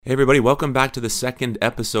Hey everybody, welcome back to the second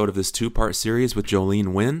episode of this two-part series with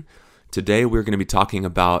Jolene Wynn. Today we're going to be talking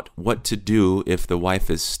about what to do if the wife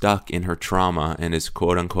is stuck in her trauma and is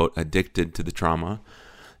quote-unquote addicted to the trauma,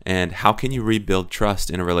 and how can you rebuild trust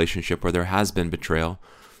in a relationship where there has been betrayal,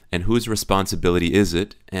 and whose responsibility is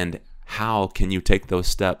it, and how can you take those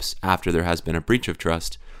steps after there has been a breach of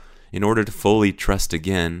trust in order to fully trust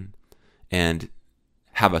again and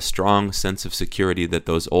have a strong sense of security that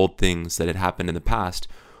those old things that had happened in the past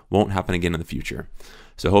won't happen again in the future.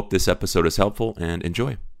 So I hope this episode is helpful and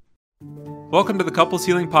enjoy. Welcome to the Couples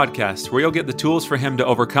Healing Podcast, where you'll get the tools for him to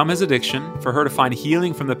overcome his addiction, for her to find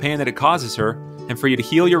healing from the pain that it causes her, and for you to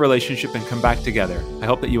heal your relationship and come back together. I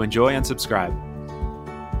hope that you enjoy and subscribe.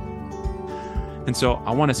 And so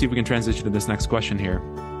I want to see if we can transition to this next question here.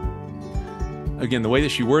 Again, the way that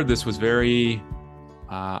she worded this was very,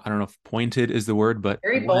 I don't know if pointed is the word, but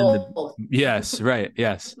very bold. Yes, right.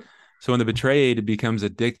 Yes. So when the betrayed becomes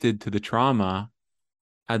addicted to the trauma,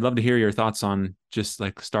 I'd love to hear your thoughts on just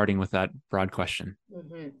like starting with that broad question.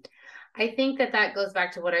 Mm-hmm. I think that goes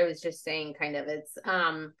back to what I was just saying, kind of. It's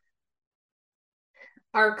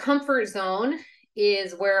our comfort zone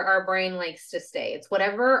is where our brain likes to stay. It's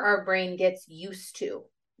whatever our brain gets used to.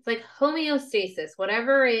 It's like homeostasis.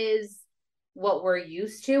 Whatever is what we're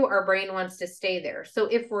used to, our brain wants to stay there. So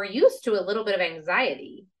if we're used to a little bit of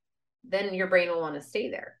anxiety, then your brain will want to stay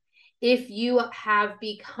there. If you have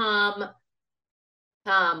become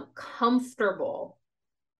comfortable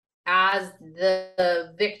as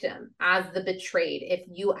the victim, as the betrayed, if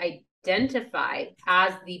you identify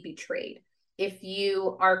as the betrayed, if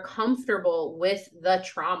you are comfortable with the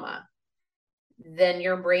trauma, then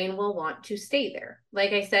your brain will want to stay there.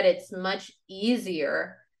 Like I said, it's much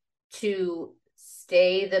easier to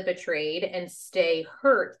stay the betrayed and stay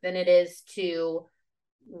hurt than it is to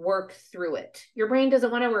work through it. Your brain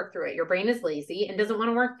doesn't want to work through it. Your brain is lazy and doesn't want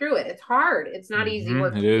to work through it. It's hard. It's not easy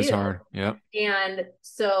work It to is do. hard. Yep. And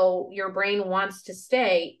so your brain wants to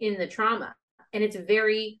stay in the trauma. And it's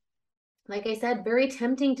very, like I said, very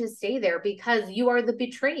tempting to stay there because you are the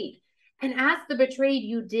betrayed. And as the betrayed,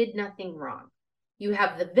 you did nothing wrong. You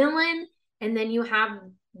have the villain, and then you have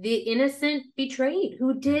the innocent betrayed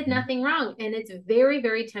who did nothing wrong. And it's very,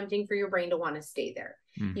 very tempting for your brain to want to stay there.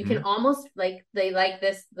 You can almost, like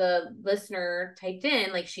the listener typed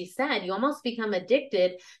in, like she said, you almost become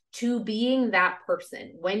addicted to being that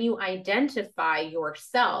person when you identify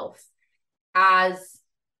yourself as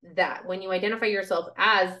that. When you identify yourself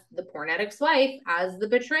as the porn addict's wife, as the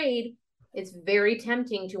betrayed, it's very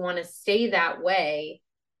tempting to want to stay that way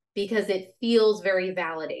because it feels very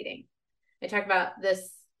validating. I talk about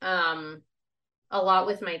this a lot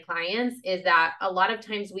with my clients, is that a lot of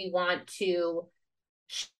times we want to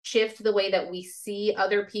shift the way that we see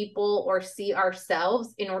other people or see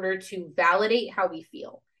ourselves in order to validate how we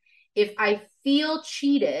feel. If I feel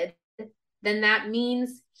cheated, then that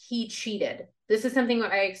means he cheated. This is something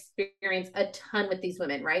that I experience a ton with these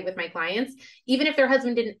women, right? With my clients. Even if their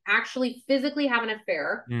husband didn't actually physically have an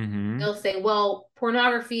affair, they'll say, well,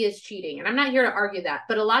 pornography is cheating. And I'm not here to argue that.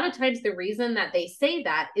 But a lot of times the reason that they say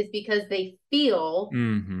that is because they feel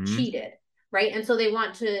cheated, right? And so they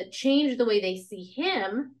want to change the way they see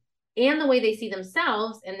him and the way they see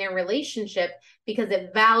themselves and their relationship because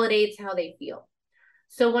it validates how they feel.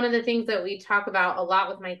 So one of the things that we talk about a lot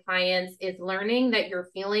with my clients is learning that your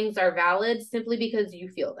feelings are valid simply because you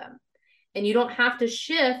feel them. And you don't have to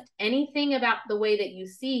shift anything about the way that you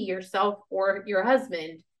see yourself or your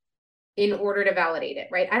husband in order to validate it,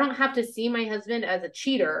 right? I don't have to see my husband as a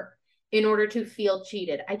cheater in order to feel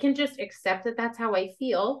cheated. I can just accept that that's how I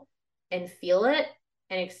feel and feel it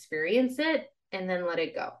and experience it and then let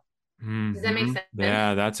it go. Does that make sense?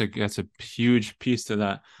 Yeah, that's a huge piece to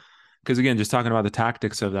that. Because again, just talking about the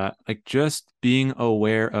tactics of that, like just being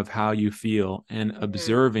aware of how you feel and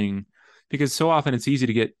observing, because so often it's easy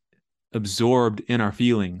to get absorbed in our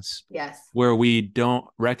feelings. Yes. Where we don't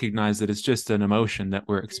recognize that it's just an emotion that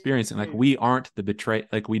we're experiencing. Like we aren't the betray,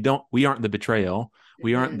 like we aren't the betrayal.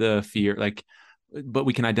 We aren't the fear, like, but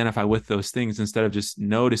we can identify with those things instead of just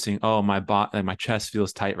noticing, oh, my chest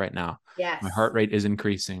feels tight right now. Yes. My heart rate is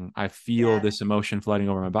increasing. I feel this emotion flooding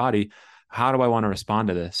over my body. How do I want to respond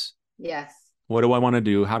to this? Yes. What do I want to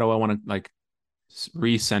do? How do I want to like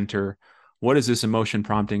recenter? What is this emotion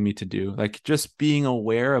prompting me to do? Like just being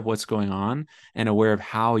aware of what's going on and aware of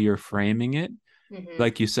how you're framing it,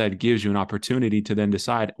 like you said, gives you an opportunity to then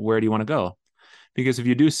decide, where do you want to go? Because if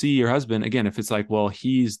you do see your husband, again, if it's like, well,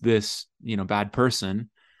 he's this, bad person,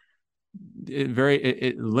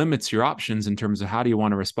 it limits your options in terms of how do you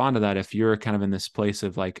want to respond to that. If you're kind of in this place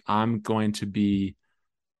of like, I'm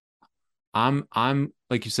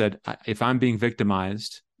like you said, if I'm being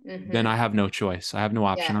victimized, then I have no choice. I have no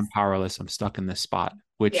option. Yes. I'm powerless. I'm stuck in this spot,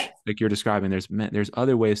 which, Yes. like you're describing, there's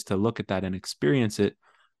other ways to look at that and experience it.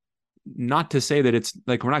 Not to say that it's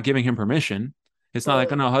like we're not giving him permission. It's not like,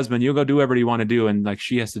 oh Totally. no, husband, you go do whatever you want to do, and like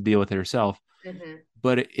she has to deal with it herself. Hmm.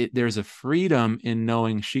 But there's a freedom in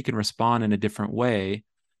knowing she can respond in a different way,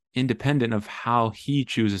 independent of how he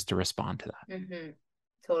chooses to respond to that. Hmm.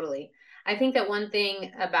 Totally. I think that one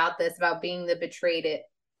thing about this, about being the betrayed,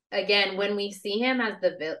 again, when we see him as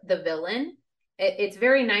the villain, it's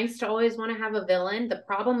very nice to always want to have a villain. The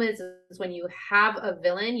problem is when you have a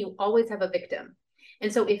villain, you always have a victim.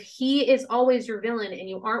 And so if he is always your villain and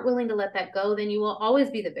you aren't willing to let that go, then you will always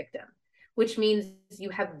be the victim, which means you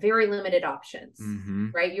have very limited options,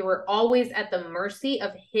 right? You are always at the mercy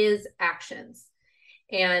of his actions.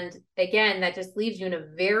 And again, that just leaves you in a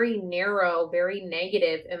very narrow, very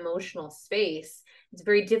negative emotional space. It's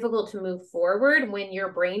very difficult to move forward when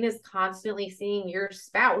your brain is constantly seeing your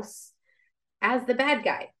spouse as the bad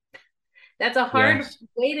guy. That's a hard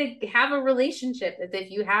way to have a relationship, is if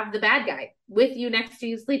you have the bad guy with you next to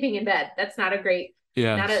you sleeping in bed. That's not a great,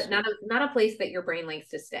 not a place that your brain likes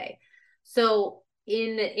to stay. So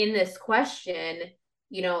in this question,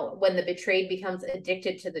 when the betrayed becomes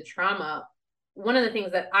addicted to the trauma, one of the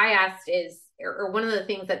things that I asked is, or one of the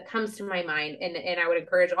things that comes to my mind, and I would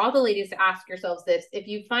encourage all the ladies to ask yourselves this: if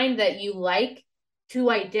you find that you like to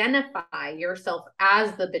identify yourself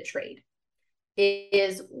as the betrayed,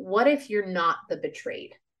 is what if you're not the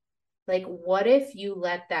betrayed? Like, what if you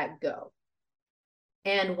let that go?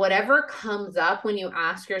 And whatever comes up when you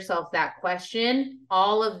ask yourself that question,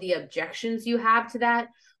 all of the objections you have to that,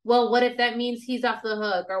 well, what if that means he's off the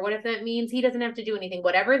hook? Or what if that means he doesn't have to do anything?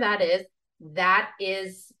 Whatever that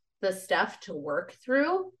is the stuff to work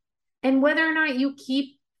through. And whether or not you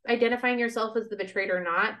keep identifying yourself as the betrayed or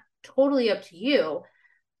not, totally up to you.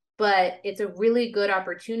 But it's a really good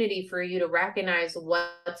opportunity for you to recognize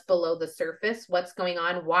what's below the surface, what's going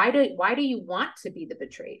on. Why do you want to be the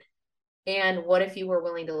betrayed? And what if you were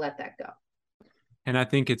willing to let that go? And I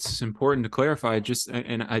think it's important to clarify,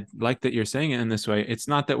 and I like that you're saying it in this way. It's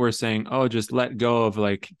not that we're saying, oh, just let go of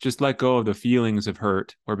the feelings of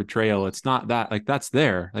hurt or betrayal. It's not that. Like, that's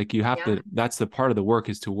there. Like, you have to, that's the part of the work,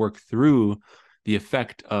 is to work through the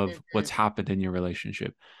effect of what's happened in your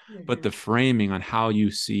relationship. But the framing on how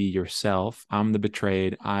you see yourself, I'm the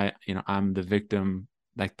betrayed, I'm the victim,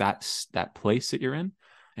 like that's that place that you're in,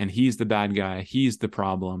 and he's the bad guy, he's the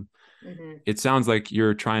problem. It sounds like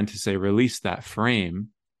you're trying to say, release that frame.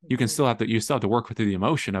 You can still have to work through the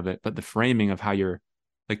emotion of it, but the framing of how you're,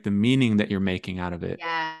 like, the meaning that you're making out of it.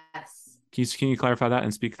 Yes. Can you clarify that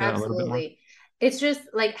and speak to that a little bit more? It's just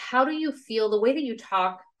like, how do you feel? The way that you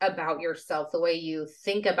talk about yourself, the way you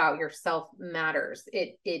think about yourself matters.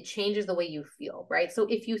 It changes the way you feel, right? So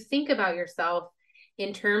if you think about yourself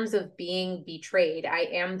in terms of being betrayed, I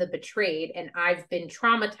am the betrayed and I've been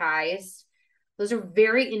traumatized. Those are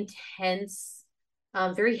very intense,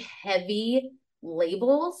 very heavy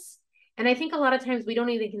labels. And I think a lot of times we don't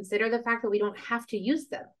even consider the fact that we don't have to use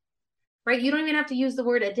them, right? You don't even have to use the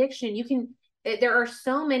word addiction. There are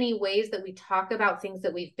so many ways that we talk about things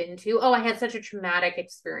that we've been to. Oh, I had such a traumatic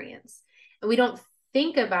experience. And we don't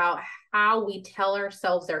think about how we tell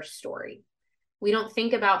ourselves our story. We don't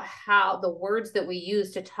think about how the words that we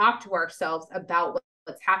use to talk to ourselves about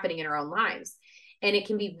what's happening in our own lives. And it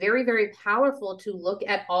can be very, very powerful to look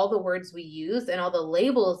at all the words we use and all the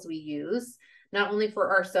labels we use, not only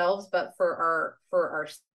for ourselves, but for our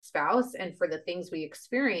spouse and for the things we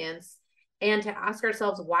experience. And to ask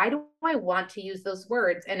ourselves, why do I want to use those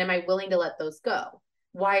words? And am I willing to let those go?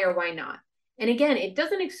 Why or why not? And again, it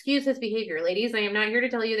doesn't excuse his behavior. Ladies, I am not here to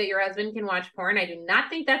tell you that your husband can watch porn. I do not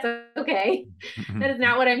think that's okay. That is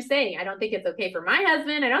not what I'm saying. I don't think it's okay for my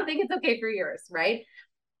husband. I don't think it's okay for yours, right?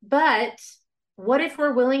 But what if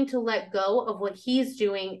we're willing to let go of what he's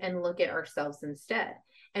doing and look at ourselves instead?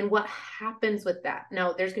 And what happens with that?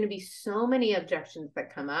 Now, there's going to be so many objections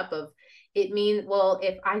that come up of, it means, well,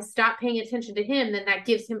 if I stop paying attention to him, then that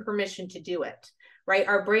gives him permission to do it, right?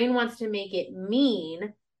 Our brain wants to make it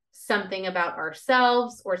mean something about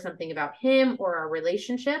ourselves or something about him or our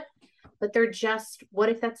relationship, but what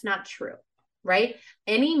if that's not true, right?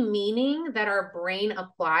 Any meaning that our brain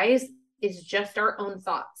applies is just our own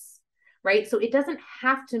thoughts, right? So it doesn't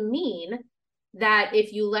have to mean that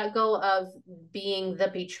if you let go of being the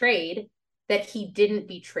betrayed, that he didn't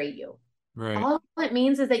betray you. Right. All it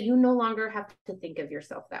means is that you no longer have to think of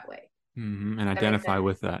yourself that way. And identify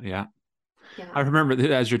with that. Yeah. I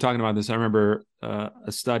remember, as you're talking about this, I remember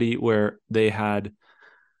a study where they had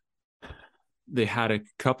a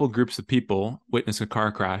couple groups of people witness a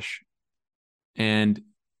car crash, and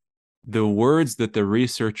the words that the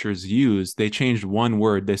researchers used, they changed one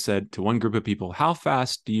word. They said to one group of people, how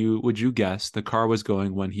fast would you guess the car was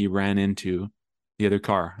going when he ran into the other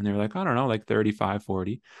car? And they were like, I don't know, like 35,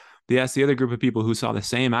 40. They asked the other group of people who saw the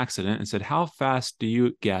same accident and said, how fast do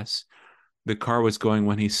you guess the car was going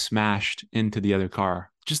when he smashed into the other car?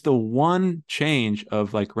 Just the one change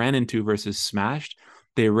of like ran into versus smashed,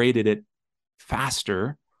 they rated it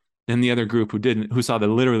faster than the other group who saw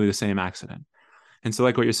literally the same accident. And so,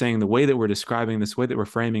 like what you're saying, the way that we're describing this, way that we're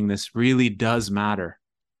framing this really does matter.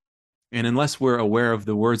 And unless we're aware of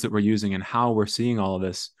the words that we're using and how we're seeing all of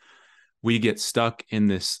this, we get stuck in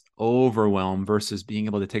this overwhelm versus being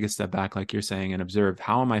able to take a step back, like you're saying, and observe,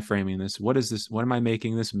 how am I framing this? What is this? What am I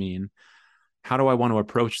making this mean? How do I want to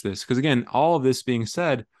approach this? Because again, all of this being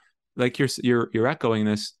said, like you're echoing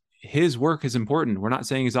this, his work is important. We're not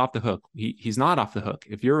saying he's off the hook. He's not off the hook.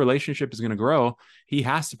 If your relationship is going to grow, he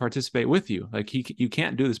has to participate with you. Like you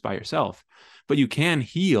can't do this by yourself, but you can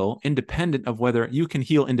heal independent of whether you can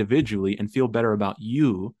heal individually and feel better about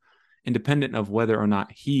you, independent of whether or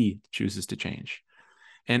not he chooses to change.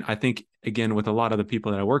 And I think, again, with a lot of the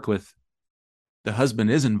people that I work with, the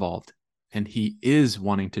husband is involved and he is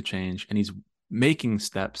wanting to change and he's making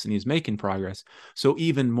steps and he's making progress. So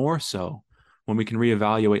even more so when we can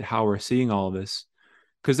reevaluate how we're seeing all of this,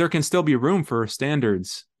 because there can still be room for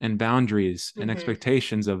standards and boundaries and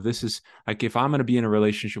expectations of this is like, if I'm going to be in a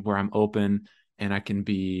relationship where I'm open and I can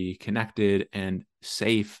be connected and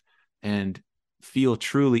safe and feel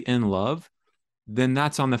truly in love, then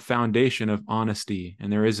that's on the foundation of honesty.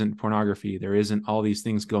 And there isn't pornography. There isn't all these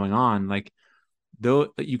things going on. Like,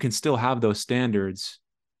 though you can still have those standards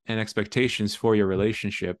and expectations for your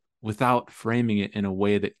relationship without framing it in a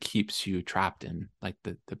way that keeps you trapped in like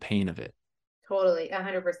the pain of it. Totally.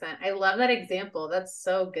 100%. I love that example. That's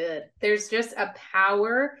so good. There's just a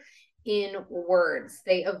power in words.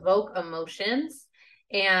 They evoke emotions.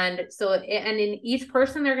 And so, and in each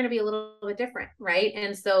person, they're going to be a little bit different. Right.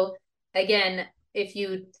 And so again, if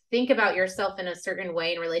you think about yourself in a certain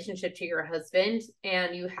way in relationship to your husband,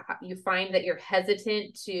 and you find that you're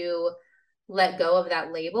hesitant to let go of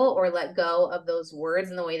that label or let go of those words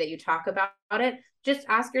and the way that you talk about it, just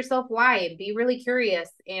ask yourself why and be really curious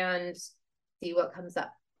and see what comes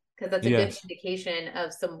up, because that's a good indication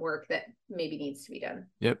of some work that maybe needs to be done.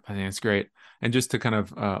 Yep. I think that's great. And just to kind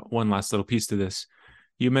of one last little piece to this,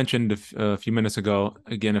 you mentioned a few minutes ago,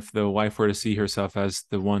 again, if the wife were to see herself as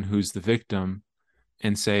the one who's the victim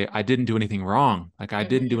and say, I didn't do anything wrong. Like I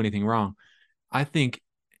didn't do anything wrong. I think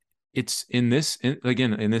it's in this,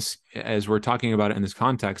 as we're talking about it in this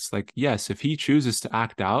context, like, yes, if he chooses to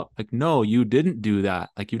act out, like, no, you didn't do that.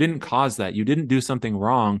 Like you didn't cause that. You didn't do something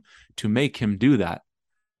wrong to make him do that.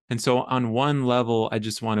 And so on one level, I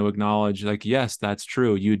just want to acknowledge, like, yes, that's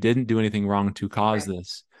true. You didn't do anything wrong to cause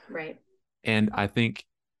this. Right. And I think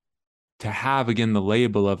to have, again, the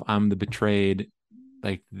label of I'm the betrayed,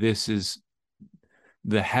 like this is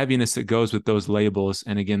the heaviness that goes with those labels.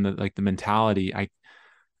 And again, the mentality,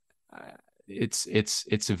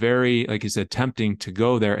 it's very, like you said, tempting to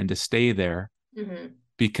go there and to stay there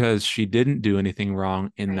because she didn't do anything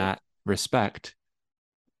wrong in that respect.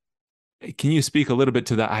 Can you speak a little bit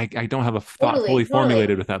to that? I don't have a thought fully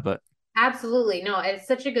formulated with that, but absolutely. No, it's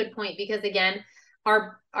such a good point, because again,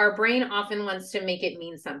 our brain often wants to make it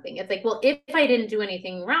mean something. It's like, well, if I didn't do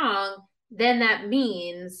anything wrong, then that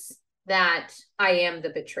means that I am the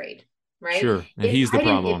betrayed, right? Sure. And he's the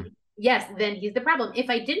problem. Yes, then he's the problem. If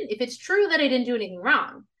it's true that I didn't do anything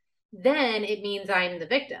wrong, then it means I'm the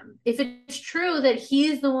victim. If it's true that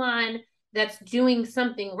he's the one that's doing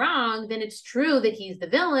something wrong, then it's true that he's the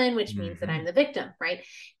villain, which means that I'm the victim, right?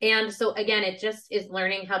 And so again, it just is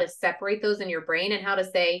learning how to separate those in your brain and how to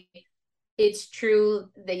say, it's true,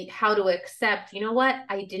 how to accept, you know what,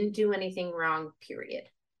 I didn't do anything wrong, period.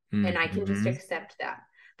 And I can just accept that.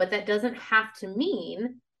 But that doesn't have to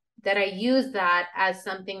mean that I use that as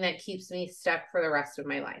something that keeps me stuck for the rest of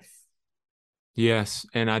my life. Yes.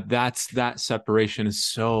 And that separation is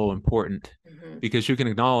so important because you can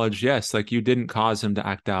acknowledge, yes, like you didn't cause him to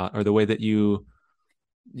act out, or the way that you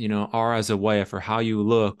are as a wife, or how you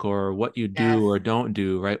look, or what you do or don't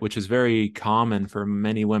do, right? Which is very common for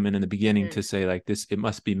many women in the beginning to say, like, this, it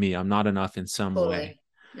must be me. I'm not enough in some way.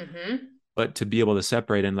 But to be able to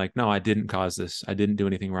separate and like, no, I didn't cause this. I didn't do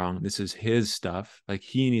anything wrong. This is his stuff. Like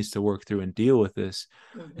he needs to work through and deal with this.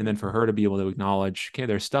 And then for her to be able to acknowledge, okay,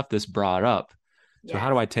 there's stuff that's brought up. So how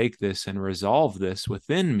do I take this and resolve this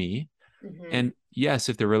within me? And yes,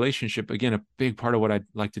 if the relationship, again, a big part of what I'd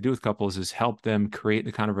like to do with couples is help them create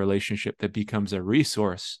the kind of relationship that becomes a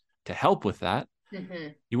resource to help with that.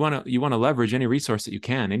 You want to leverage any resource that you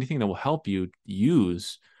can, anything that will help you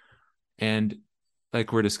use. And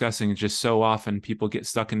like we're discussing, just so often people get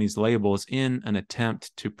stuck in these labels in an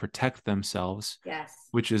attempt to protect themselves, Yes.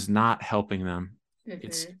 which is not helping them. Mm-hmm.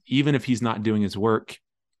 It's even if he's not doing his work,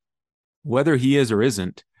 whether he is or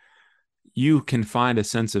isn't, you can find a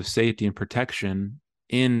sense of safety and protection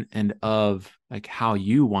in and of like how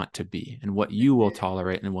you want to be and what you will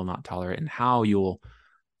tolerate and will not tolerate, and how you'll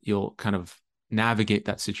kind of navigate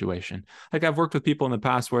that situation. Like I've worked with people in the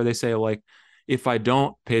past where they say, like, if I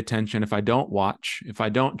don't pay attention, if I don't watch, if I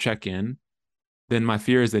don't check in, then my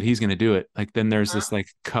fear is that he's going to do it. Like then there's this like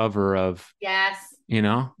cover of, yes, any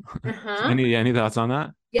thoughts on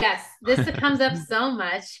that? Yes, this comes up so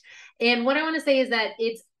much. And what I want to say is that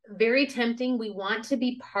it's very tempting. We want to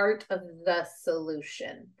be part of the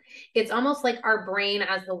solution. It's almost like our brain,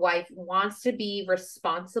 as the wife, wants to be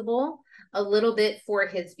responsible a little bit for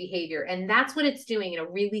his behavior. And that's what it's doing in a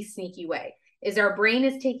really sneaky way, is our brain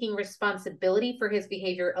is taking responsibility for his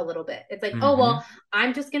behavior a little bit. It's like, oh, well,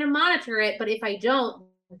 I'm just going to monitor it. But if I don't,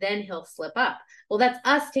 then he'll slip up. Well, that's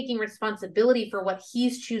us taking responsibility for what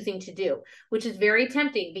he's choosing to do, which is very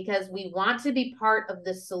tempting because we want to be part of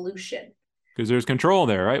the solution. Because there's control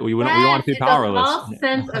there, right? We want to be powerless. It's a false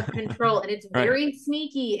sense of control, and it's very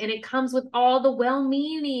sneaky, and it comes with all the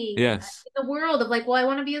well-meaning in the world of like, well, I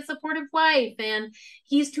want to be a supportive wife, and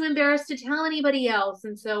he's too embarrassed to tell anybody else,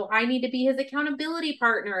 and so I need to be his accountability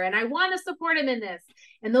partner, and I want to support him in this.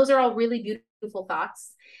 And those are all really beautiful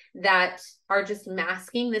thoughts that are just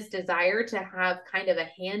masking this desire to have kind of a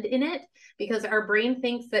hand in it, because our brain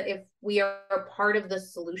thinks that if we are part of the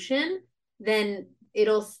solution, then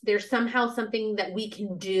there's somehow something that we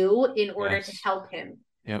can do in order to help him.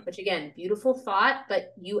 Which again, beautiful thought,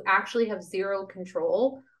 but you actually have zero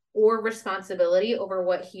control or responsibility over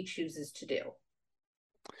what he chooses to do.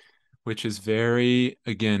 Which is very,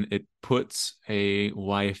 again, it puts a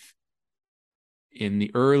wife in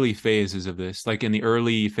the early phases of this, like in the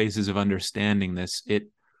early phases of understanding this,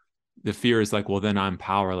 the fear is like, well, then I'm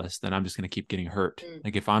powerless. Then I'm just going to keep getting hurt.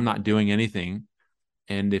 Like if I'm not doing anything,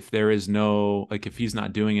 and if there is no, like if he's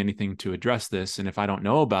not doing anything to address this, and if I don't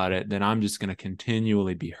know about it, then I'm just going to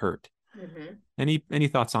continually be hurt. Any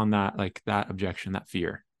thoughts on that, like that objection, that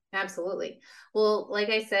fear? Absolutely. Well, like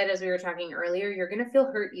I said, as we were talking earlier, you're going to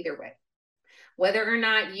feel hurt either way. Whether or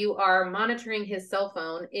not you are monitoring his cell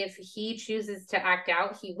phone, if he chooses to act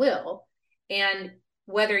out, he will. And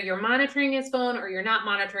whether you're monitoring his phone or you're not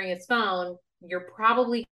monitoring his phone, you're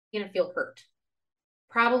probably going to feel hurt.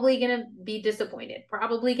 Probably going to be disappointed,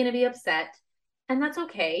 probably going to be upset, and that's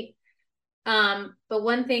okay. But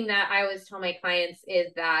one thing that I always tell my clients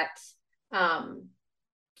is that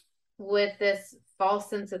with this false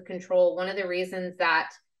sense of control, one of the reasons that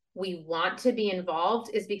we want to be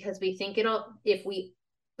involved is because we think if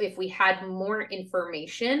we had more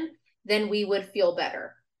information, then we would feel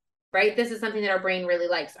better, right? This is something that our brain really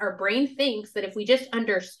likes. Our brain thinks that if we just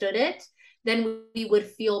understood it, then we would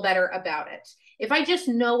feel better about it. If I just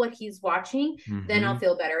know what he's watching, then I'll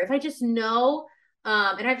feel better. If I just know,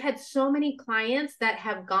 and I've had so many clients that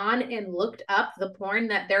have gone and looked up the porn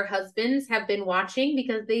that their husbands have been watching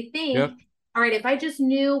because they think, all right, if I just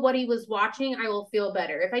knew what he was watching, I will feel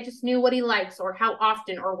better. If I just knew what he likes or how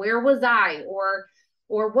often or where was I or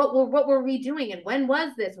what were we doing and when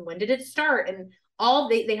was this and when did it start? And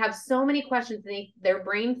they have so many questions. Their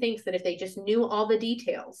brain thinks that if they just knew all the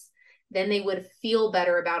details, then they would feel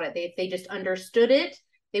better about it. If they just understood it,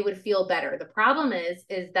 they would feel better. The problem is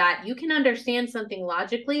that you can understand something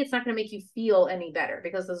logically. It's not going to make you feel any better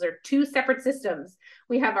because those are two separate systems.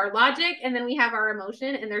 We have our logic and then we have our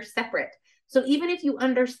emotion, and they're separate. So even if you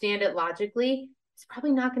understand it logically, it's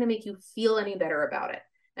probably not going to make you feel any better about it.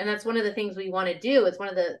 And that's one of the things we want to do. It's one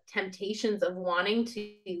of the temptations of wanting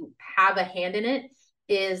to have a hand in it,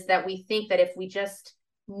 is that we think that if we just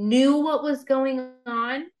knew what was going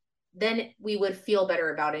on, then we would feel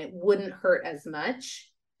better about it. It wouldn't hurt as much.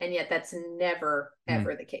 And yet that's never,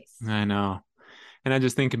 ever the case. I know. And I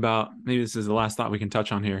just think about, maybe this is the last thought we can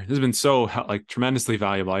touch on here. This has been so like tremendously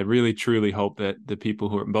valuable. I really, truly hope that the people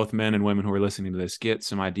who are both men and women who are listening to this get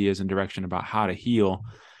some ideas and direction about how to heal.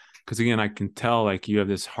 Because again, I can tell like you have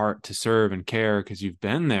this heart to serve and care because you've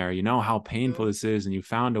been there. You know how painful this is, and you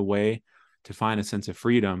found a way to find a sense of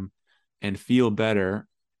freedom and feel better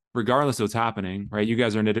regardless of what's happening, right? You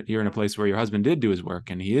guys you're in a place where your husband did do his work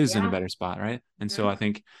and he is in a better spot, right? And so I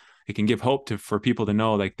think it can give hope for people to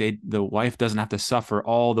know like the wife doesn't have to suffer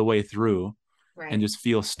all the way through and just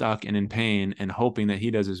feel stuck and in pain and hoping that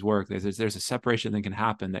he does his work. There's a separation that can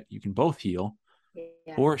happen, that you can both heal,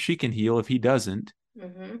 or she can heal if he doesn't.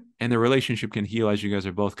 And the relationship can heal as you guys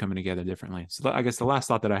are both coming together differently. So I guess the last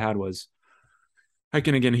thought that I had was, I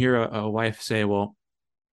can again hear a wife say, well,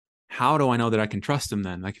 how do I know that I can trust him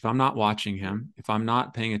then? Like if I'm not watching him, if I'm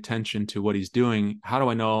not paying attention to what he's doing, how do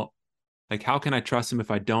I know? Like, how can I trust him if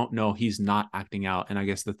I don't know he's not acting out? And I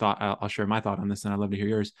guess the thought, I'll share my thought on this, and I'd love to hear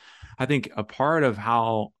yours. I think a part of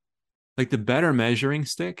how, like, the better measuring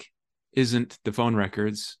stick isn't the phone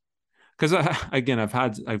records. Because again,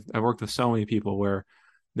 I've worked with so many people where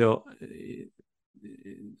they'll,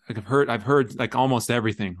 like I've heard like almost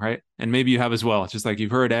everything, right? And maybe you have as well. It's just like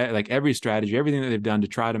you've heard like every strategy, everything that they've done to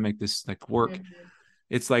try to make this like work. Mm-hmm.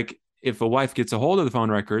 It's like if a wife gets a hold of the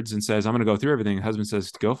phone records and says, "I'm going to go through everything," the husband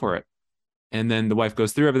says, "Go for it." And then the wife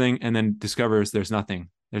goes through everything and then discovers there's nothing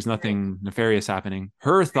nefarious happening.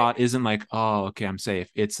 Her thought isn't like, oh, okay, I'm safe.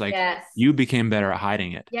 It's like, Yes. you became better at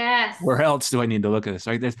hiding it. Yes. Where else do I need to look at this?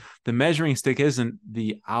 Like, there's the measuring stick isn't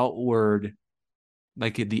the outward,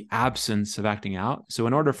 like the absence of acting out. So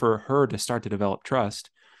in order for her to start to develop trust,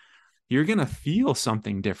 you're going to feel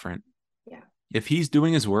something different. Yeah. If he's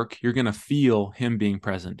doing his work, you're going to feel him being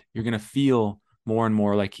present. You're going to feel more and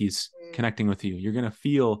more like he's connecting with you. You're going to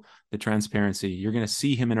feel the transparency. You're going to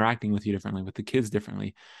see him interacting with you differently, with the kids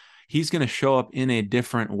differently. He's going to show up in a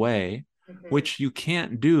different way, which you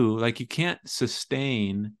can't do. Like you can't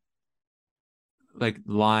sustain like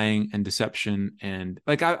lying and deception. And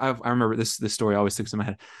like, I remember this story always sticks in my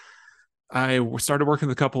head. I started working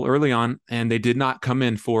with a couple early on and they did not come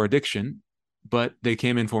in for addiction, but they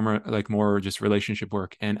came in for more just relationship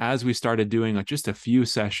work. And as we started doing like just a few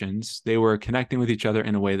sessions, they were connecting with each other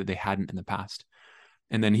in a way that they hadn't in the past.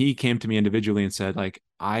 And then he came to me individually and said, like,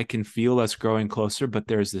 I can feel us growing closer, but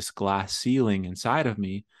there's this glass ceiling inside of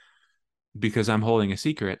me because I'm holding a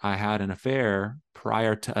secret. I had an affair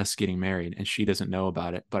prior to us getting married and she doesn't know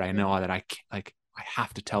about it, but I know that I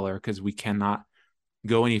have to tell her because we cannot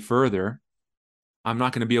go any further. I'm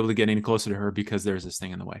not going to be able to get any closer to her because there's this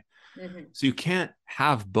thing in the way. Mm-hmm. So you can't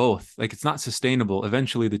have both. Like it's not sustainable.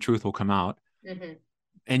 Eventually the truth will come out. Mm-hmm.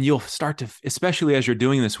 And you'll start to, especially as you're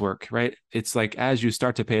doing this work, right? It's like, as you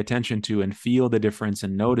start to pay attention to and feel the difference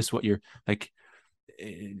and notice what you're like,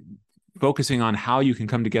 focusing on how you can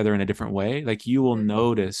come together in a different way. Like you will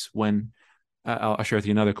notice when, I'll share with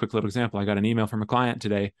you another quick little example. I got an email from a client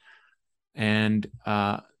today and,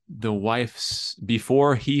 the wife's,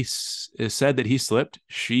 before he said that he slipped,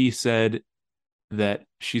 she said that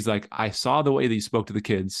she's like, I saw the way that you spoke to the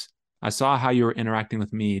kids. I saw how you were interacting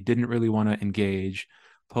with me, didn't really want to engage,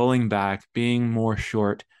 pulling back, being more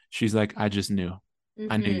short. She's like, I just knew.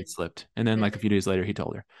 I knew you slipped. And then like a few days later, he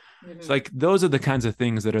told her. It's like, those are the kinds of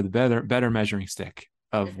things that are the better measuring stick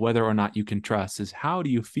of whether or not you can trust is how do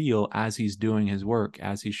you feel as he's doing his work,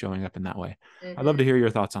 as he's showing up in that way. I'd love to hear your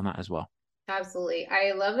thoughts on that as well. Absolutely.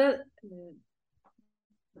 I love it.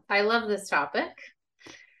 I love this topic.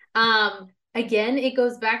 Again, it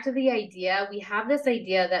goes back to the idea. We have this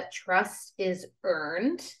idea that trust is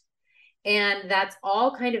earned. And that's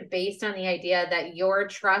all kind of based on the idea that your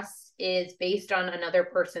trust is based on another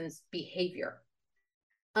person's behavior.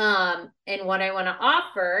 And what I want to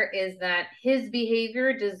offer is that his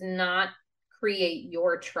behavior does not create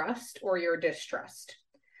your trust or your distrust.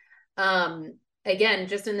 Again,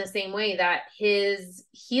 just in the same way that his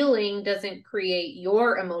healing doesn't create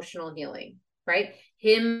your emotional healing, right?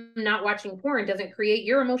 Him not watching porn doesn't create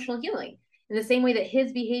your emotional healing. In the same way that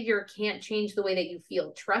his behavior can't change the way that you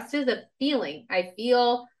feel. Trust is a feeling. I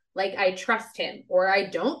feel like I trust him or I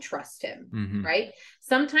don't trust him, right?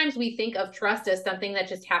 Sometimes we think of trust as something that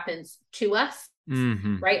just happens to us,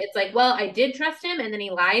 right? It's like, well, I did trust him and then he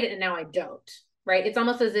lied and now I don't, right? It's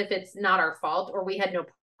almost as if it's not our fault or we had no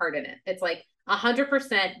part in it. It's like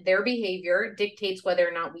 100% their behavior dictates whether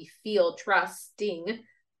or not we feel trusting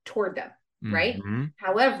toward them, right?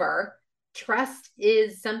 However, trust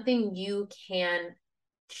is something you can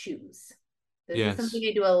choose. This is something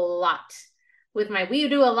I do a lot with we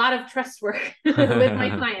do a lot of trust work with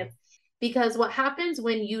my clients, because what happens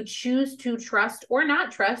when you choose to trust or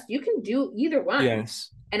not trust, you can do either one.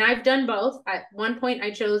 Yes. And I've done both. At one point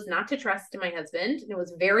I chose not to trust my husband and it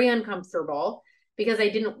was very uncomfortable because I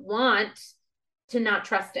didn't want to not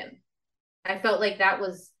trust him. I felt like that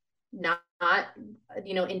was not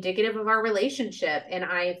indicative of our relationship. And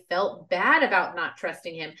I felt bad about not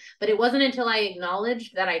trusting him. But it wasn't until I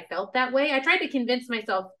acknowledged that I felt that way. I tried to convince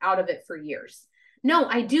myself out of it for years. No,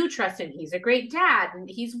 I do trust him. He's a great dad and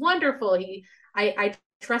he's wonderful. I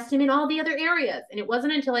trust him in all the other areas. And it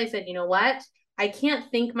wasn't until I said, you know what? I can't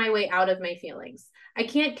think my way out of my feelings. I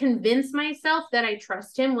can't convince myself that I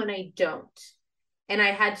trust him when I don't. And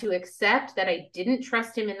I had to accept that I didn't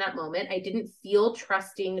trust him in that moment. I didn't feel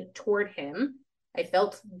trusting toward him. I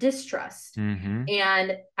felt distrust.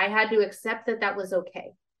 And I had to accept that that was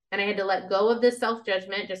okay. And I had to let go of this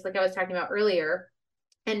self-judgment, just like I was talking about earlier,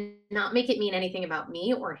 and not make it mean anything about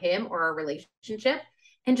me or him or our relationship,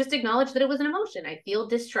 and just acknowledge that it was an emotion. I feel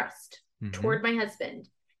distrust toward my husband.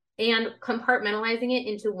 And compartmentalizing it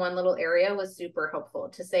into one little area was super helpful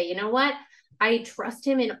to say, you know what? I trust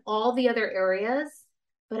him in all the other areas,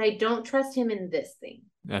 but I don't trust him in this thing.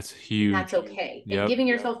 That's huge. That's okay. Yep. And giving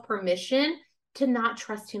yourself permission to not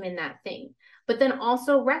trust him in that thing. But then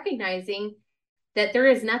also recognizing that there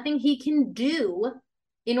is nothing he can do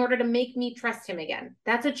in order to make me trust him again.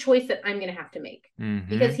 That's a choice that I'm going to have to make.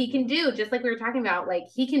 Because he can do, just like we were talking about, like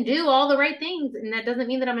he can do all the right things. And that doesn't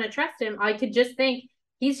mean that I'm going to trust him. I could just think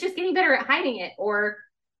he's just getting better at hiding it. Or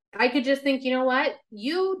I could just think, you know what?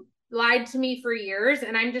 You lied to me for years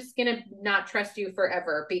and I'm just going to not trust you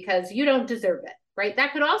forever because you don't deserve it. Right?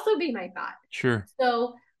 That could also be my thought. Sure.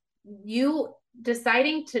 So you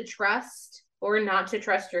deciding to trust or not to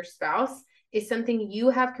trust your spouse is something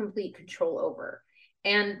you have complete control over.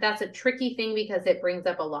 And that's a tricky thing because it brings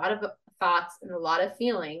up a lot of thoughts and a lot of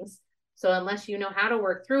feelings. So unless you know how to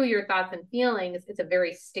work through your thoughts and feelings, it's a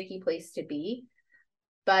very sticky place to be.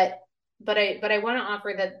 But I want to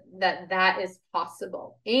offer that is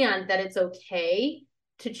possible and that it's okay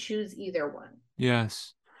to choose either one.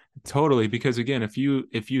 Yes, totally. Because again, if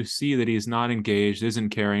you see that he's not engaged, isn't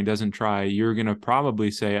caring, doesn't try, you're going to probably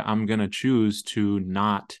say, I'm going to choose to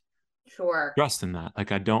not trust in that.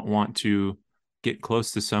 Like, I don't want to get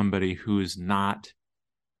close to somebody who's not,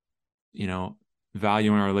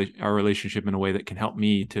 valuing our relationship in a way that can help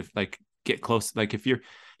me to like get close. Like if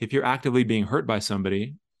you're actively being hurt by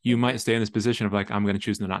somebody, you might stay in this position of like, I'm going to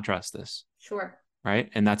choose to not trust this. Sure. Right.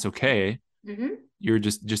 And that's okay. You're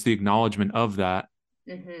just the acknowledgement of that.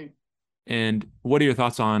 And what are your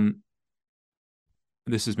thoughts on,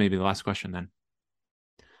 this is maybe the last question then.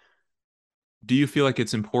 Do you feel like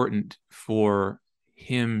it's important for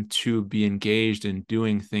him to be engaged in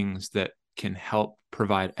doing things that can help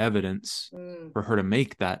provide evidence for her to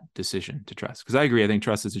make that decision to trust? Because I agree, I think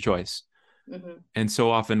trust is a choice. And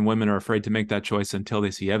so often women are afraid to make that choice until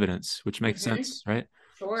they see evidence, which makes sense, right?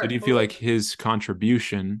 Sure. So do you feel like his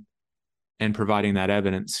contribution and providing that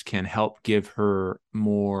evidence can help give her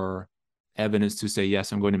more evidence to say,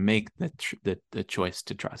 yes, I'm going to make the choice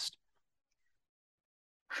to trust?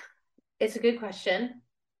 It's a good question.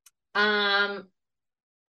 I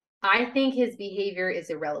think his behavior is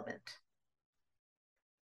irrelevant.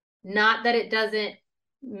 Not that it doesn't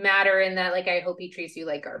matter in that, like, I hope he treats you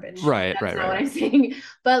like garbage. Right. That's not what I'm saying.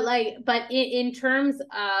 But in terms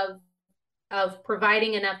of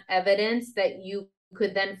providing enough evidence that you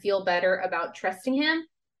could then feel better about trusting him,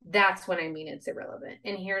 that's when I mean it's irrelevant.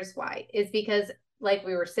 And here's why. Is because, like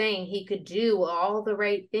we were saying, he could do all the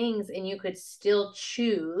right things and you could still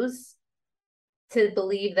choose to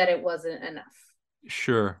believe that it wasn't enough.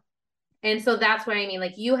 Sure. And so that's what I mean.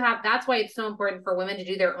 Like that's why it's so important for women to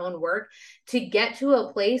do their own work, to get to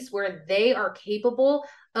a place where they are capable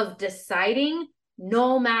of deciding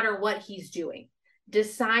no matter what he's doing,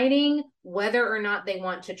 deciding whether or not they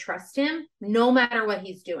want to trust him, no matter what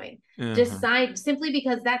he's doing, decide simply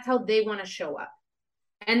because that's how they want to show up.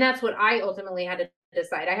 And that's what I ultimately had to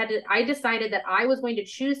decide. I decided that I was going to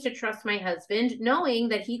choose to trust my husband, knowing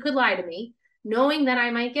that he could lie to me, knowing that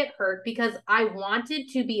I might get hurt, because I wanted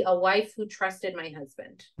to be a wife who trusted my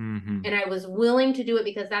husband. And I was willing to do it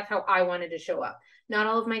because that's how I wanted to show up. Not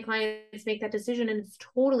all of my clients make that decision, and it's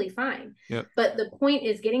totally fine. Yep. But the point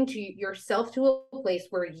is getting to yourself to a place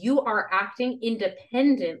where you are acting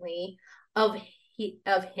independently of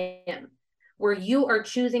him, where you are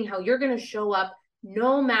choosing how you're going to show up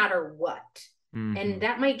no matter what. And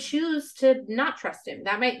that might choose to not trust him.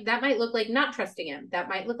 That might look like not trusting him. That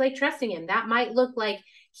might look like trusting him. That might look like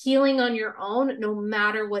healing on your own, no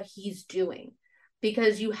matter what he's doing,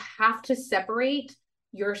 because you have to separate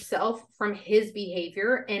yourself from his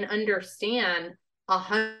behavior and understand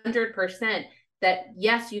 100% that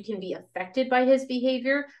yes, you can be affected by his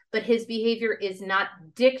behavior, but his behavior is not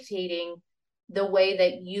dictating the way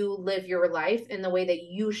that you live your life and the way that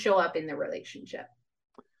you show up in the relationship.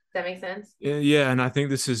 Does that make sense? Yeah. And I think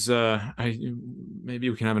this is, maybe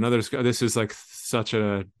we can have another discussion. This is like such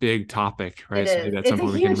a big topic, right? So maybe at some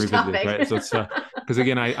point we can revisit it, right? So it's, because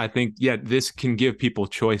again, I think, this can give people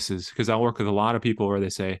choices, because I work with a lot of people where they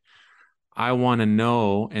say, I want to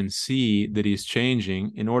know and see that he's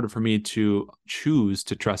changing in order for me to choose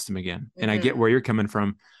to trust him again. And I get where you're coming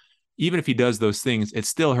from. Even if he does those things, it's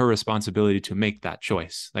still her responsibility to make that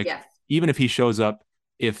choice. Like, even if he shows up,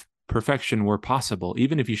 if perfection were possible,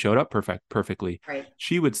 even if he showed up perfectly,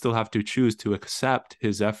 she would still have to choose to accept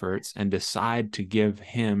his efforts and decide to give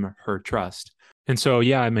him her trust. And so,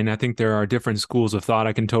 I mean, I think there are different schools of thought.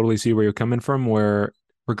 I can totally see where you're coming from, where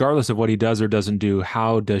regardless of what he does or doesn't do,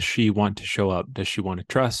 how does she want to show up? Does she want to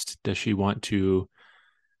trust? Does she want to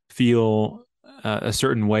feel a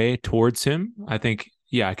certain way towards him? I think,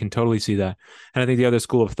 yeah, I can totally see that. And I think the other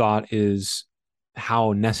school of thought is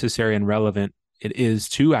how necessary and relevant it is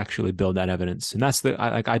to actually build that evidence. And that's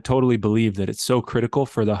I totally believe that it's so critical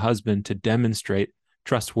for the husband to demonstrate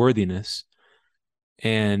trustworthiness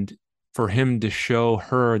and for him to show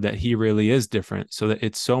her that he really is different, so that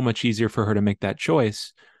it's so much easier for her to make that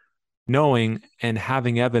choice, knowing and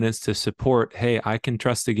having evidence to support, hey, I can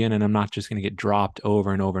trust again, and I'm not just going to get dropped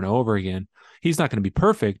over and over and over again. He's not going to be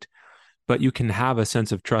perfect, but you can have a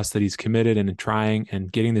sense of trust that he's committed and trying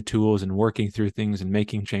and getting the tools and working through things and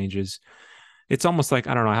making changes. It's almost like,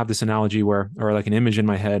 I don't know, I have this analogy or like an image in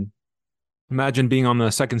my head. Imagine being on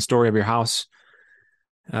the second story of your house,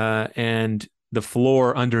 and the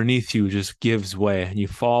floor underneath you just gives way and you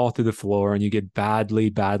fall through the floor and you get badly,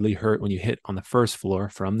 badly hurt when you hit on the first floor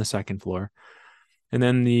from the second floor. And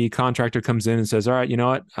then the contractor comes in and says, all right, you know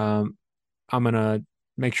what? I'm going to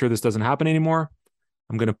make sure this doesn't happen anymore.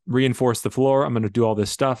 I'm going to reinforce the floor. I'm going to do all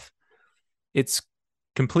this stuff. It's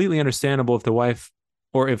completely understandable if the wife,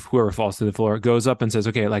 or if whoever falls to the floor, goes up and says,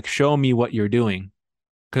 okay, like, show me what you're doing.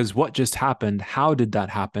 Because what just happened? How did that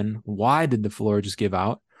happen? Why did the floor just give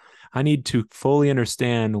out? I need to fully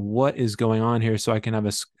understand what is going on here, so I can have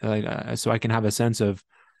a sense of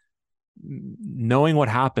knowing what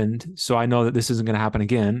happened, so I know that this isn't going to happen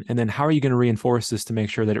again. And then how are you going to reinforce this to make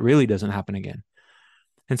sure that it really doesn't happen again?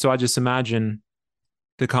 And so I just imagine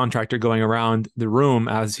the contractor going around the room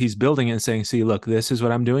as he's building it and saying, see, look, this is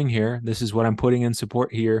what I'm doing here. This is what I'm putting in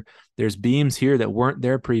support here. There's beams here that weren't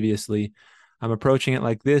there previously. I'm approaching it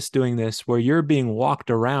like this, doing this, where you're being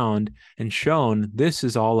walked around and shown this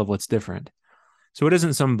is all of what's different. So it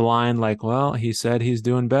isn't some blind, like, well, he said he's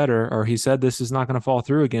doing better, or he said this is not going to fall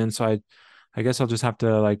through again, so I guess I'll just have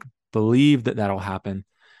to like believe that that'll happen.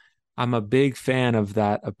 I'm a big fan of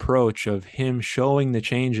that approach of him showing the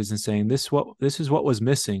changes and saying, this is what was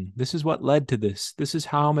missing. This is what led to this. This is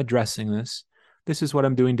how I'm addressing this. This is what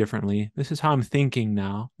I'm doing differently. This is how I'm thinking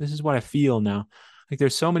now. This is what I feel now. Like,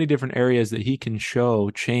 there's so many different areas that he can show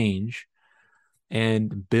change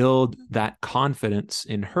and build that confidence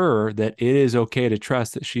in her that it is okay to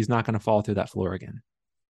trust that she's not going to fall through that floor again.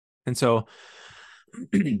 And so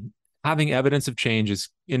having evidence of change is,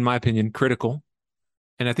 in my opinion, critical.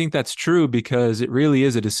 And I think that's true because it really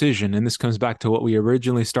is a decision. And this comes back to what we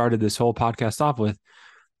originally started this whole podcast off with.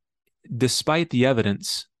 Despite the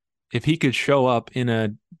evidence, if he could show up in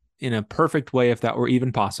a perfect way, if that were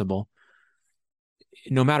even possible,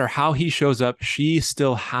 no matter how he shows up, she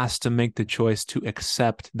still has to make the choice to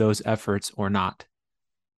accept those efforts or not.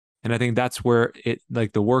 And I think that's where it,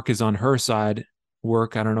 like, the work is on her side.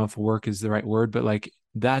 Work, I don't know if work is the right word, but like,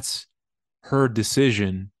 that's her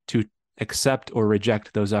decision to accept or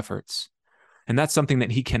reject those efforts. And that's something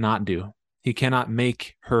that he cannot do. He cannot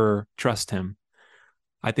make her trust him.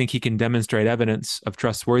 I think he can demonstrate evidence of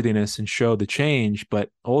trustworthiness and show the change,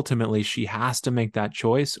 but ultimately she has to make that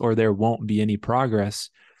choice or there won't be any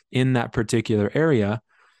progress in that particular area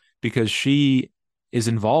because she is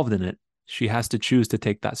involved in it. She has to choose to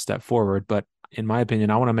take that step forward. But in my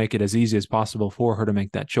opinion, I want to make it as easy as possible for her to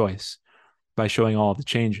make that choice by showing all of the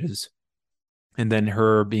changes. And then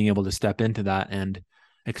her being able to step into that and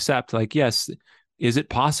accept, like, yes, is it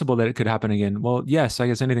possible that it could happen again? Well, yes, I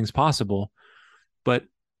guess anything's possible. But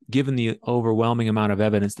given the overwhelming amount of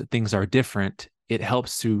evidence that things are different, it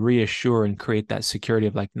helps to reassure and create that security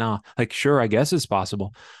of like, nah, like, sure, I guess it's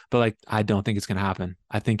possible, but like, I don't think it's going to happen.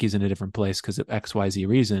 I think he's in a different place because of XYZ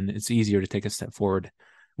reason. It's easier to take a step forward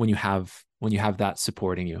when you have that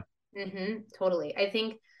supporting you. Mm-hmm, totally. I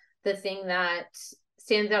think the thing that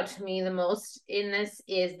stands out to me the most in this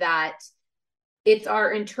is that it's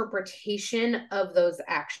our interpretation of those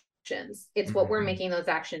actions. It's what we're making those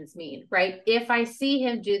actions mean, right? If I see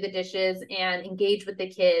him do the dishes and engage with the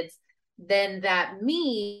kids, then that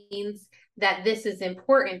means that this is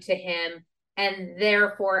important to him and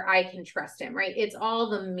therefore I can trust him, right? It's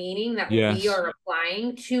all the meaning that we are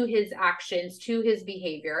applying to his actions, to his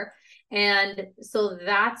behavior. And so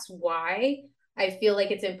that's why I feel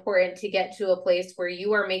like it's important to get to a place where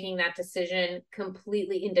you are making that decision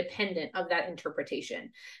completely independent of that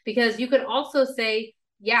interpretation. Because you could also say,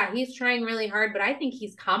 yeah, he's trying really hard, but I think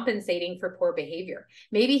he's compensating for poor behavior.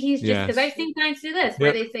 Maybe he's just, because I've seen clients do this,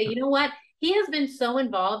 where they say, you know what? He has been so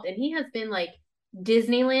involved and he has been like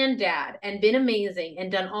Disneyland dad and been amazing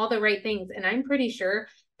and done all the right things. And I'm pretty sure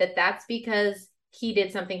that that's because he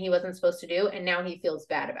did something he wasn't supposed to do. And now he feels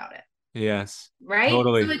bad about it. Yes. Right.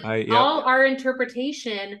 Totally. So it's all our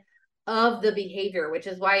interpretation of the behavior, which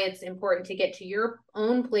is why it's important to get to your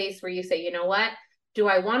own place where you say, you know what, do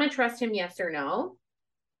I want to trust him? Yes or no?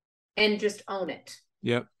 And just own it.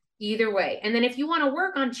 Yep. Either way. And then if you want to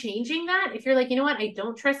work on changing that, if you're like, you know what, I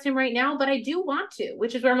don't trust him right now, but I do want to,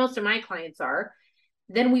 which is where most of my clients are,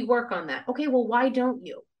 then we work on that. Okay, well, why don't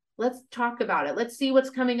you? Let's talk about it. Let's see what's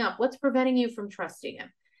coming up. What's preventing you from trusting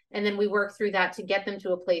him? And then we work through that to get them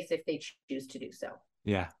to a place if they choose to do so.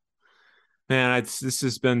 Yeah. Man, this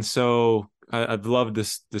has been so, I've loved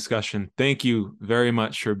this discussion. Thank you very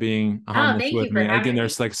much for being on this with me. Again,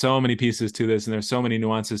 there's like so many pieces to this and there's so many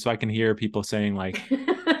nuances. So I can hear people saying like,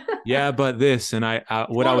 yeah, but this, and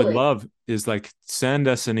what I would love is like, send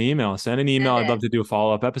us an email, I'd love to do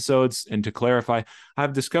follow-up episodes and to clarify.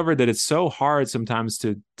 I've discovered that it's so hard sometimes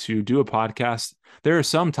to do a podcast. There are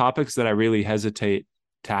some topics that I really hesitate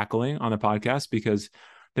tackling on the podcast because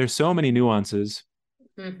there's so many nuances.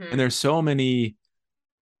 Mm-hmm. And there's so many,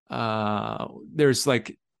 there's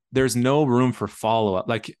no room for follow-up.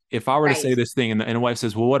 Like if I were to say this thing and a wife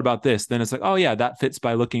says, well, what about this? Then it's like, oh yeah, that fits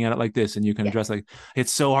by looking at it like this. And you can address like,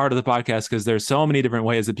 it's so hard of the podcast because there's so many different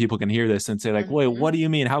ways that people can hear this and say like, wait, what do you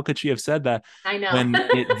mean? How could she have said that? I know. When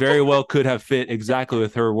it very well could have fit exactly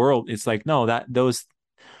with her world. It's like, no,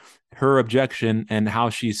 her objection and how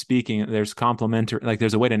she's speaking, there's complementary, like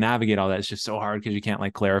there's a way to navigate all that. It's just so hard because you can't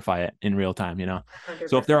like clarify it in real time, 100%.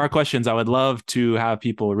 So if there are questions, I would love to have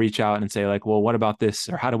people reach out and say like, well, what about this?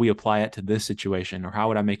 Or how do we apply it to this situation? Or how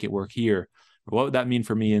would I make it work here? Or what would that mean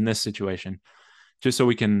for me in this situation? Just so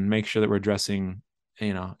we can make sure that we're addressing,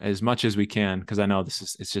 as much as we can. Cause I know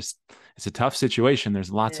it's a tough situation. There's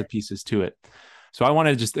lots of pieces to it. So I want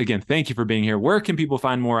to just, again, thank you for being here. Where can people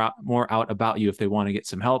find more out about you if they want to get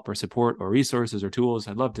some help or support or resources or tools?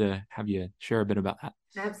 I'd love to have you share a bit about that.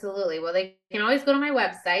 Absolutely. Well, they can always go to my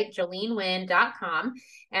website, jolenewind.com.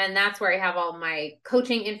 And that's where I have all my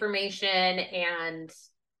coaching information and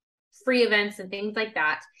free events and things like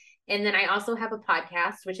that. And then I also have a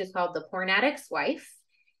podcast, which is called The Porn Addict's Wife.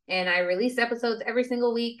 And I release episodes every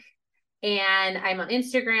single week. And I'm on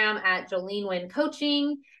Instagram at Jolene Wind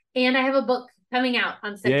Coaching. And I have a book coming out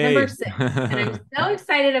on September 6th. And I'm so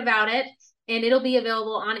excited about it. And it'll be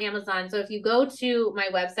available on Amazon. So if you go to my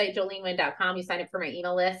website, jolenewind.com, you sign up for my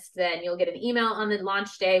email list, then you'll get an email on the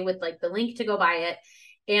launch day with like the link to go buy it.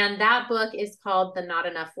 And that book is called The Not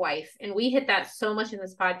Enough Wife. And we hit that so much in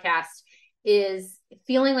this podcast, is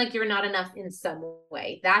feeling like you're not enough in some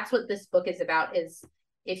way. That's what this book is about, is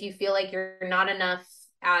if you feel like you're not enough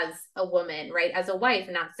as a woman, right? As a wife,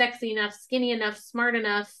 not sexy enough, skinny enough, smart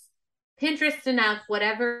enough, Pinterest enough,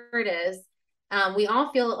 whatever it is. We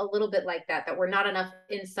all feel a little bit like that we're not enough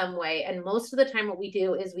in some way. And most of the time what we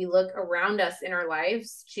do is we look around us in our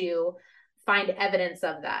lives to find evidence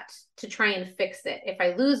of that, to try and fix it. If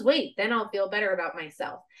I lose weight, then I'll feel better about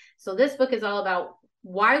myself. So this book is all about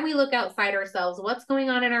why we look outside ourselves, what's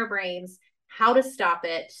going on in our brains, how to stop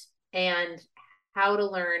it, and how to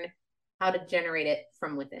learn how to generate it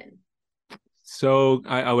from within. So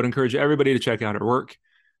I would encourage everybody to check out her work.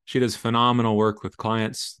 She does phenomenal work with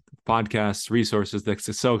clients, podcasts, resources.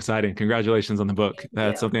 That's so exciting. Congratulations on the book.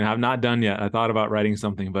 That's something I have not done yet. I thought about writing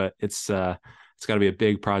something, but it's got to be a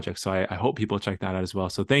big project. So I hope people check that out as well.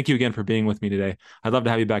 So thank you again for being with me today. I'd love to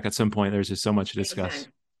have you back at some point. There's just so much to discuss.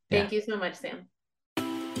 Thank you so much, Sam.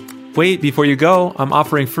 Wait, before you go, I'm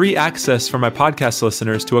offering free access for my podcast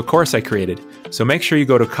listeners to a course I created. So make sure you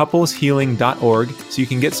go to coupleshealing.org so you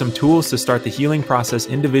can get some tools to start the healing process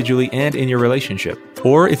individually and in your relationship.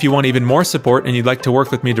 Or if you want even more support and you'd like to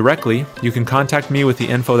work with me directly, you can contact me with the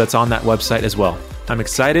info that's on that website as well. I'm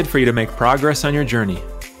excited for you to make progress on your journey.